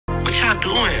What y'all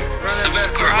doing?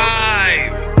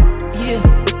 Subscribe. Yeah.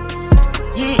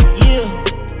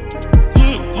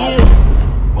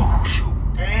 Oh shoot.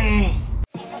 Dang.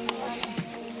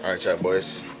 Alright, y'all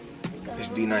boys. It's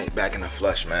D-Night back in the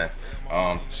flesh, man.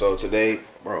 So today,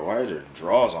 bro, why are there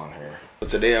drawers on here? So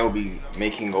today I'll be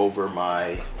making over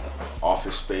my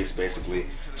office space basically.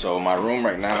 So my room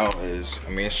right now is, I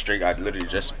mean, it's straight. I literally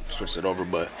just switched it over,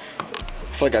 but I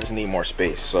feel like I just need more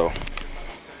space. So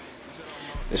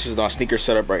this is my sneaker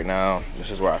setup right now. This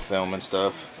is where I film and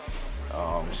stuff.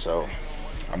 So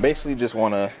I basically just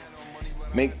want to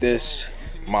make this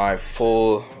my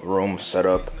full room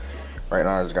setup. Right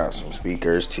now I just got some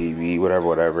speakers, TV,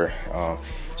 whatever.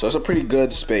 So it's a pretty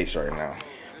good space right now.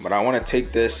 But I want to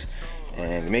take this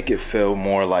and make it feel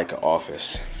more like an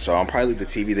office. So I'll probably leave the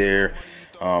TV there,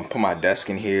 put my desk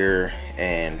in here,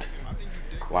 and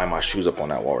line my shoes up on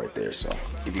that wall right there. So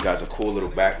give you guys a cool little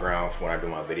background for when I do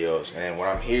my videos. And then when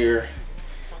I'm here,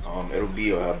 it'll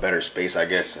be a better space, I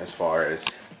guess, as far as,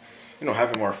 you know,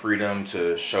 having more freedom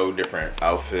to show different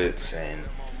outfits and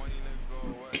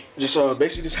just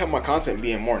basically just have my content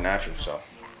being more natural. So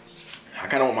I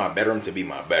kind of want my bedroom to be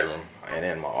my bedroom and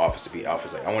then my office to be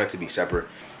office. Like I want it to be separate.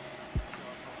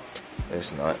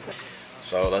 It's not.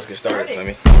 So let's get started. Let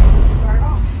me Start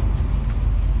off.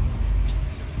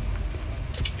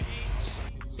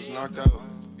 Knocked out.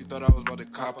 You thought I was about to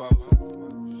cop out.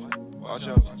 Watch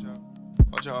out.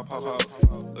 Watch out, I pop out.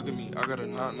 Look at me, I got a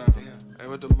knot now. Ain't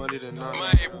with the money, then not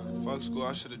now. Fuck school,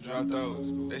 I should've dropped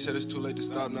out. They said it's too late to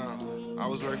stop now. I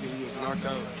was working, you was knocked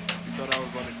out. You thought I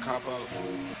was about to cop out.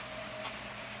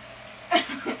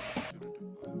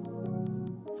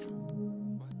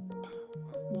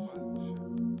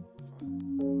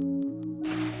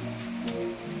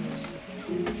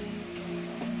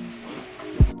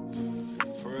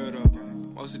 For real though,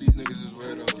 most of these niggas is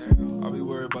weirdos. I be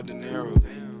worried about the narrow.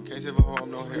 Can't save a hoe,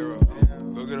 I'm no hero.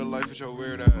 Go get a life with your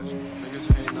weird ass.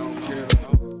 Niggas ain't, I don't care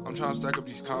though. I'm trying to stack up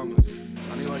these commas.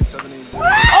 I need like 7, 8, 0.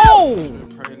 Oh!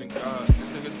 Been praying to God. This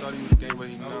nigga thought he was game, but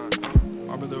he not.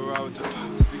 My brother ride with the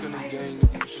speak on the gang,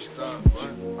 nigga, you should stop.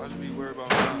 But I should be worried about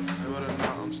not. And whether or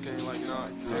not I'm skating like not.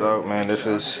 So man, this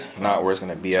is not where it's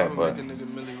gonna be at, but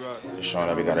just showing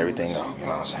that we got everything, you know what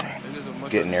I'm saying?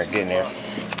 Getting there.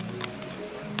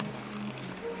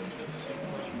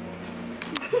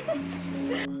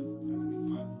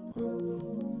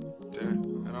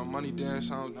 And I'm money dance,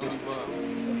 sound diddy bug.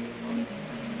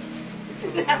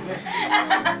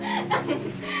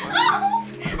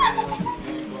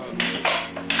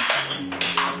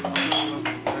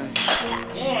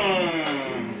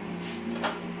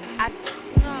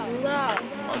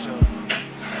 Watch out,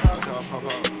 pop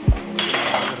out.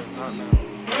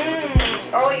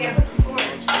 Oh yeah,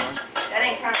 that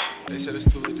ain't counting. They said it's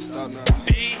too late to stop now. I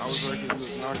was working, you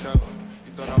was knocked out.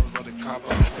 You thought I was about to cop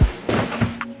out.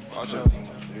 Watch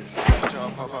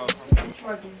out, pop out. This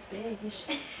work is big as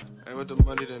shit. Ain't with the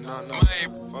money, then not now.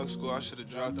 Fuck school, I should've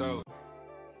dropped out.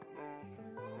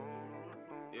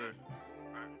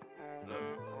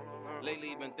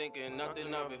 Lately been thinking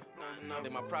nothing of it.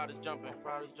 Then my pride is jumping,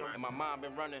 and my mind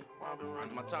been running.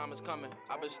 Cause my time is coming.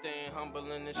 I've been staying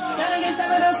humble in this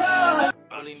shit.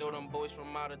 Only know them boys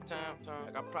from out of town.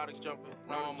 I got products jumping.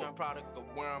 Now I'm a product of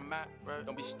where I'm at.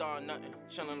 Don't be starting nothing.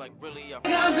 Chilling like really up.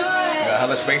 We got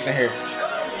hella space in here. I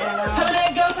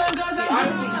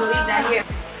honestly believe that here.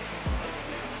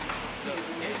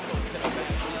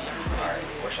 Alright,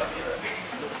 where should I get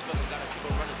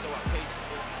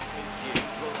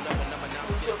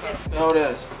Know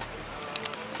this.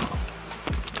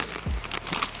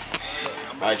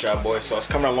 Alright, y'all boys, so it's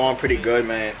coming along pretty good,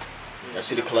 man. Y'all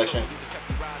see the collection?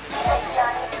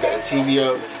 Got the TV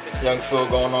up, young Phil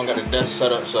going on, got the desk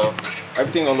set up, so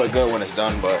everything gonna look good when it's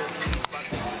done, but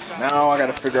now I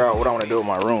gotta figure out what I wanna do with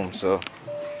my room, so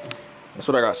that's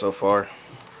what I got so far.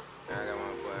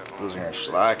 Who's in here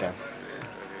slacking?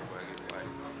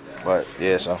 But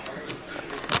yeah, so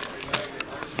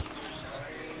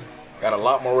got a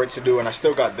lot more work to do, and I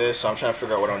still got this, so I'm trying to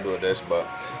figure out what I'm gonna do with this, but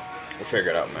we'll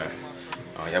figure it out, man.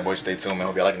 Y'all boys stay tuned, man.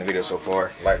 Hope y'all liking the video so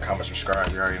far. Like, comment,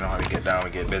 subscribe. You already know how we get down,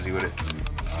 we get busy with it.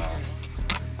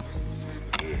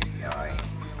 Yeah, you know,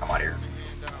 I'm out here.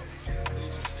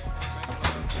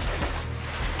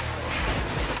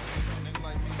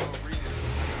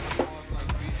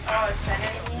 Oh, is that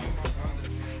it?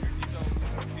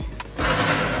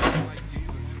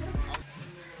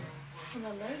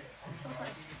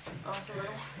 Oh, it's a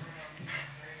little.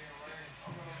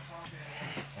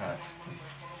 Alright.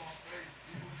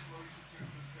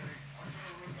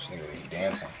 This nigga be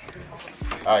dancing.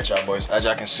 Alright, y'all boys. As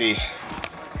y'all can see,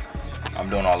 I'm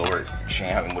doing all the work. She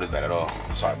ain't helping with that at all.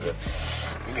 It's all good.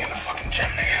 We be in the gym,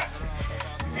 nigga.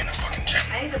 We in the fucking gym.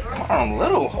 I need a broom. I'm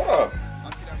little. Hold up.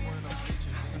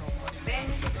 Man,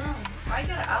 need a broom. Why you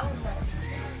got an owl tattoo?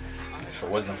 It's for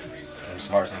wisdom. I'm the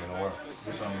smartest thing in the world.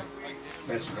 Do something.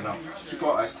 Best you can know. You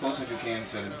go as close as you can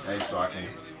to the edge so I can.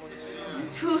 I'm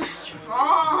too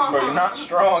strong. Bro, you're not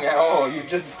strong at all. You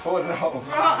just pulled it off.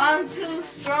 Bro, I'm too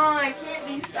strong. I can't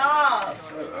be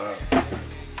stopped.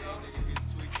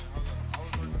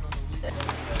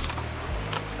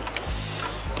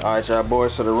 Alright, y'all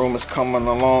boys, so the room is coming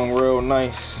along real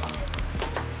nice.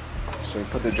 So we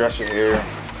put the dresser here.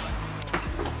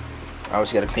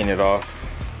 Obviously gotta clean it off.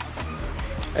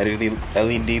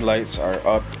 LED lights are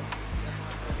up.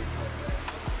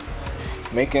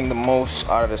 Making the most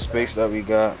out of the space that we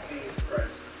got.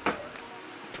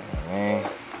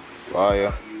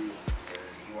 Fire.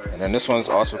 And then this one's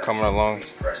also coming along.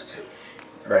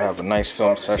 Better have a nice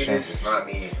film session.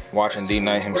 Watching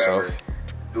D-Night himself.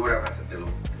 Do whatever I have to do.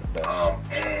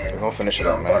 We're gonna finish it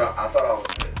up, man. I thought I was.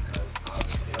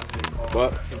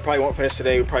 But we probably won't finish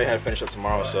today. We probably had to finish up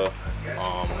tomorrow. So,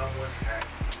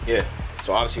 yeah.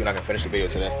 So obviously we're not gonna finish the video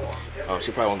today. So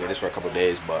you probably won't get this for a couple of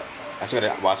days, but I still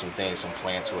gotta watch some things, some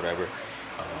plants or whatever.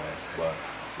 But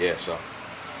yeah, so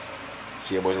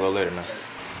see you boys a little later, man.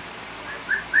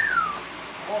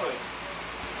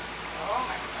 Oh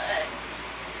my legs.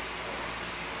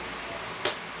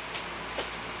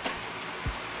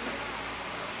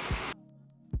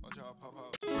 Watch out, pop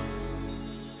out.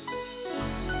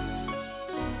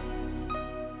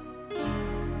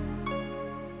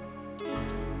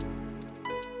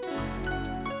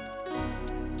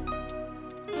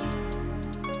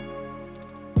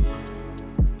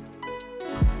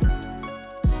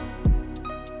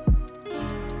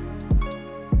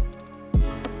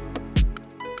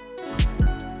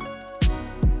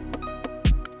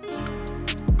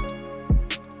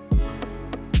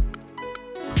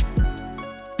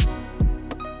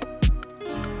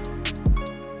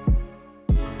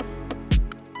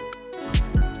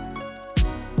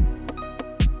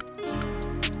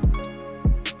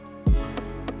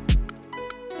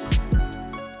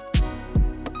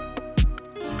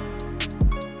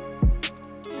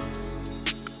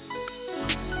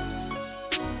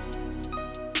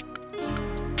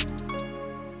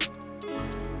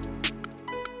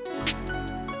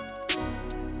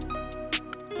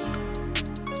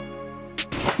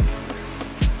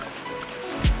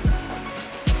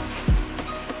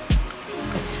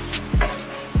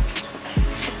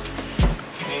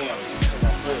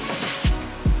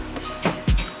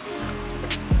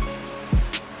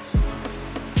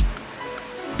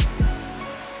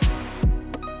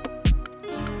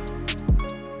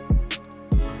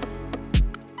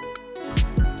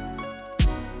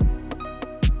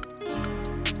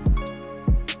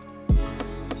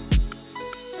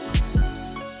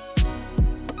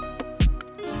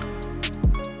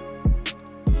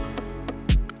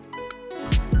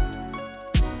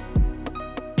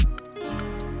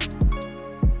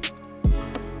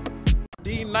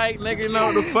 D-Night, nigga, you know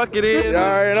what the fuck it is. Y'all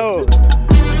already know.